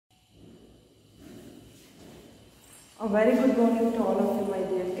A very good morning to all of you, my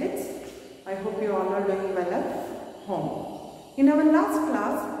dear kids. I hope you all are doing well at home. In our last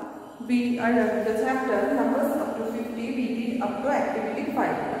class, we are the chapter numbers up to 50. We did up to activity 5,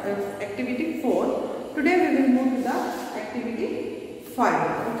 activity 4. Today we will move to the activity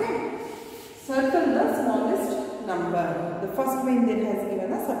 5. Okay. Circle the smallest number. The first one there has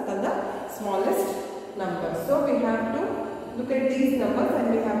given us circle the smallest number. So we have to look at these numbers and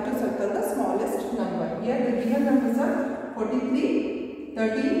we have to circle the smallest number. Here the given numbers are 43,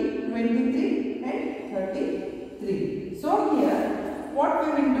 13, 23 and 33. So here what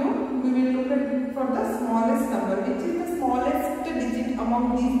we will do, we will look at for the smallest number, which is the smallest digit among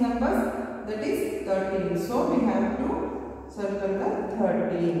these numbers, that is 13. So we have to circle the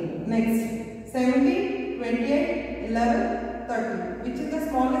 13. Next 17, 28, 11, 13. Which is the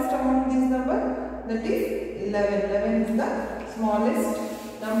smallest among these numbers? That is 11. 11 is the smallest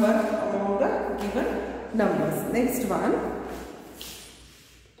number among the given numbers. Next one.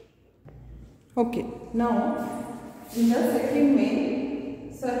 Okay. Now, in the second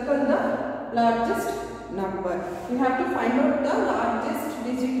main, circle the largest number. We have to find out the largest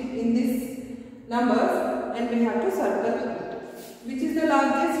digit in these numbers and we have to circle it. Which is the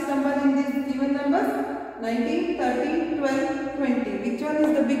largest number in these given numbers? 19, 13, 12, 20. Which one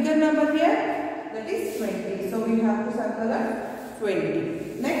is the bigger number here? That is 20. So we have to circle that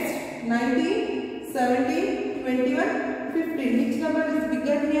 20. Next 19, 17, 21, 15. Which number is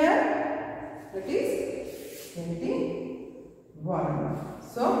bigger here? That is 21.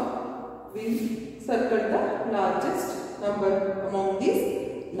 So we circle the largest number among these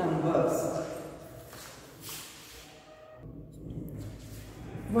numbers.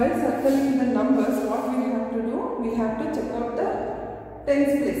 While circling the numbers, what we have to do? We have to check out the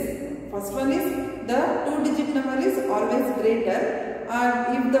tens place. First one is the 2-digit number is always greater, and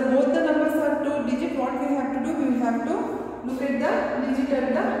if both the numbers are 2-digit, what we have to do? We have to look at the digit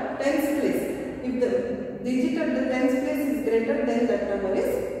at the tens place. If the digit at the tens place is greater, then that number is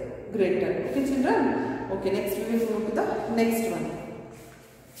greater. Okay, children? Okay, next we will move to the next one.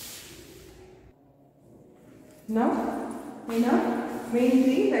 Now, in a main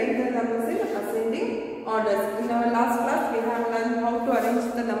tree, write the numbers in ascending orders. In our last class, we have learned how to arrange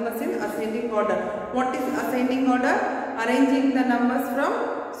the numbers in ascending order. What is ascending order? Arranging the numbers from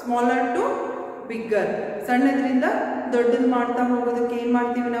smaller to bigger. ಸಣ್ಣದರಿಂದ ದೊಡ್ಡದು ಮಾಡ್ತಾ ಹೋಗೋದಕ್ಕೆ ಏನು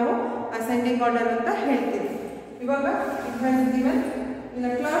ಮಾಡ್ತೀವಿ ನಾವು? Ascending order ಅಂತ ಹೇಳ್ತೀವಿ. ಇವಾಗ it has given in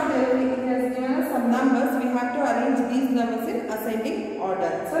a clock there it has given us some numbers. We have to arrange these numbers in ascending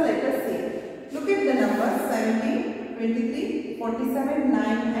order. So let us see. Look at the numbers 17, 23, 47,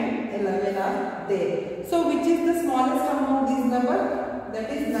 9 and 11 are there. So which is the smallest among these numbers? That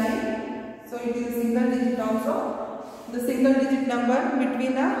is 9. So it is a single digit also. The single digit number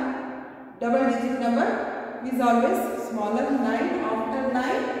between a double digit number is always smaller. 9, after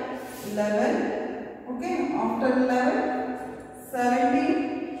 9, 11. Okay, after 11, 17.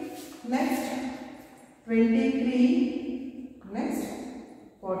 Next 23. Next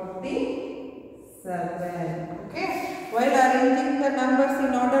 47. Okay. While arranging the numbers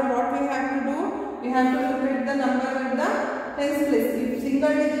in order, what we have to do? We have to look at the number at the tens place. If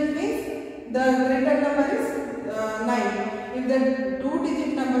single digit means the greater number is 9. If the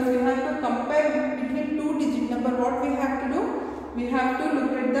 2-digit numbers, we have to compare between 2-digit number. What we have to do? We have to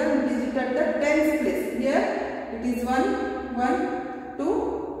look at the digit at the tens place. Here it is 1, 1, 2,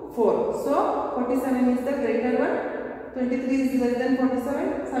 4. So 47 is the greater one. 23 is less than 47.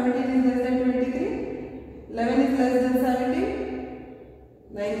 17 is less than 23. 11 is less than 17.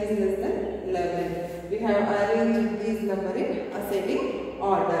 9 is less than 11. We have arranged these numbers in ascending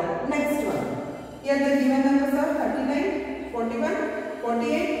order. Next one. Here the given numbers are 39, 41,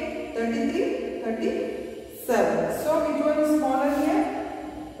 48, 33, 37. So which one is smaller here?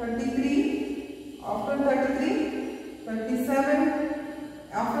 33. After 33, 37.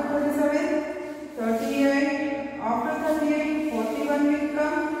 After 37, 38. After 38, 41 will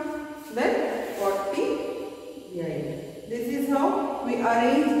come. Then 48. This is how we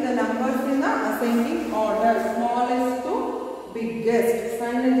arrange the numbers in the ascending order, smallest to biggest.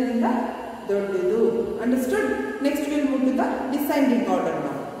 ಸಣ್ಣದಿಂದ ದೊಡ್ಡದು. Understood? Next we will move to the descending order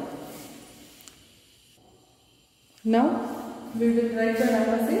now. Now we will write the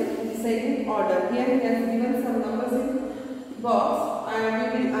numbers in descending order. Here he has given some numbers in box and we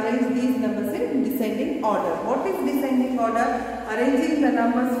will arrange these numbers in descending order. What is descending order? Arranging the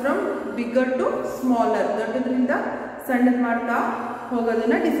numbers from bigger to smaller. ದೊಡ್ಡದ್ರಿಂದ ಸಣ್ಣದು ಮಾಡ್ತಾ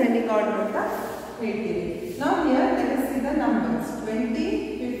ಹೋಗೋದನ್ನ descending order ಅಂತ ಹೇಳ್ತೀವಿ. Now here let us see the numbers 20,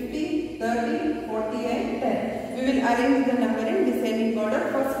 50, 30, 40 and 10. We will arrange the number in descending order.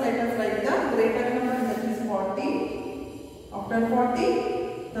 First let us write the greater number, that is 40. after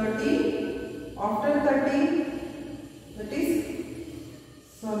 40, 30, after 30, that is,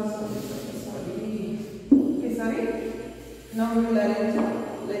 sorry. Okay, sorry. Now we will arrange,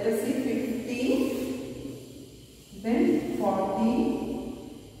 let us see 50, then 40,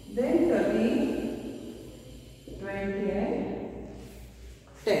 then 30, 20 and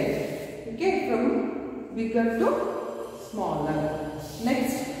 10. Okay, from bigger to smaller.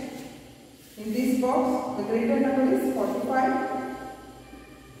 Next, in this box, the greater number is 45.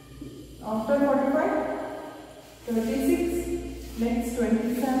 After 45, 36, next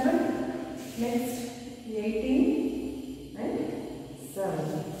 27, next 18 and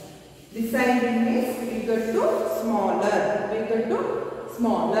 7. This sign is bigger to smaller, bigger to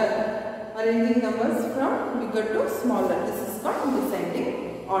smaller. Arranging numbers from bigger to smaller. This is called descending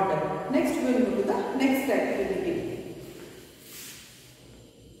order. Next we will move to the next activity.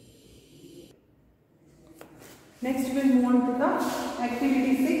 Next we will move on to the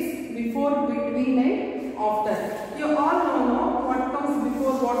activity 6, before, between and after. You all know what comes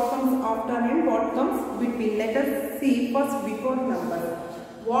before, what comes after and what comes between. Let us see first before numbers.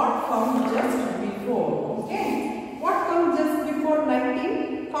 What comes just before? Okay. What comes just before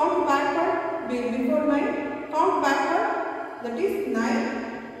 19? Count backward. Before 9. Count backward. That is 9.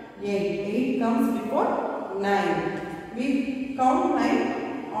 8. 8 comes before 9. We count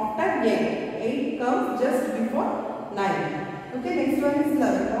 9 after 8. 8 comes just before 9. Okay, next one is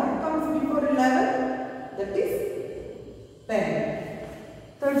 11. What comes before 11? That is 10.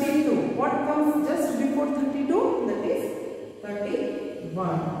 32. What comes just before 32? That is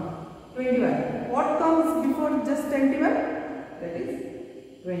 31. 21. What comes before just 21? That is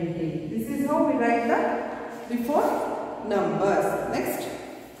 20. This is how we write the before numbers. Next.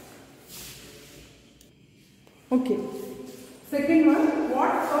 Okay. Second one,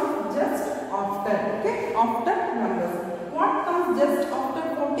 what comes just after? Okay, after numbers. What comes just after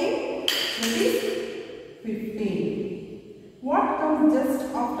 14? That is 15. What comes just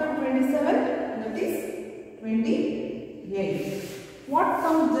after 27? That is 28. What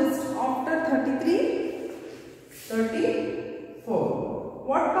comes just after 33? 34.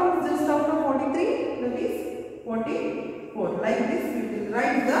 What comes just after 43? That is 44. Like this we will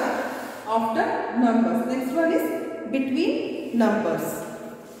write the after numbers. Next one is between numbers.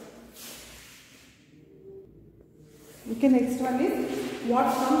 Okay, next one is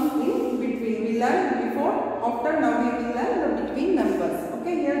what comes in between. We learn before, after, now we will learn the between numbers.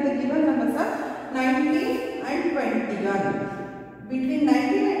 Okay, here the given numbers are 19 and 21. Between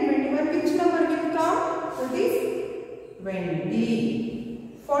 19 and 21, which number will come? That is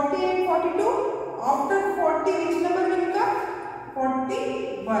 20. 40 and 42. After 40, which number will come?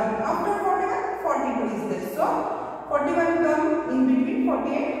 41. After 41, 42 is there. So, 41 comes in between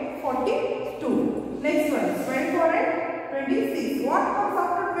 40 and 42. Next one is 24 and 26. What comes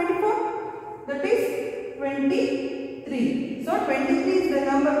after 24? That is 23. So, 23 is the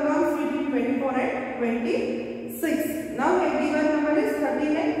number comes between 24 and 26. Now, the given number is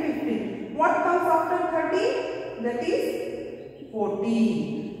 13 and 15. What comes after 30? That is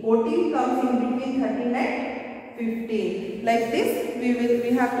 14. 14 comes in between 13 and 15. Like this, we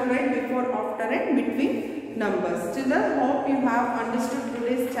have to write before, after and between numbers. Children, hope you have understood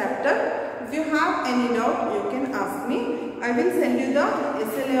today's chapter. If you have any doubt, you can ask me. I will send you the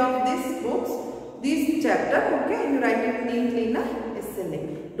SLA of these books, this chapter. Okay, you write it neatly in a SLA.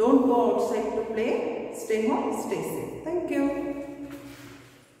 Don't go outside to play. Stay home, stay safe. Thank you.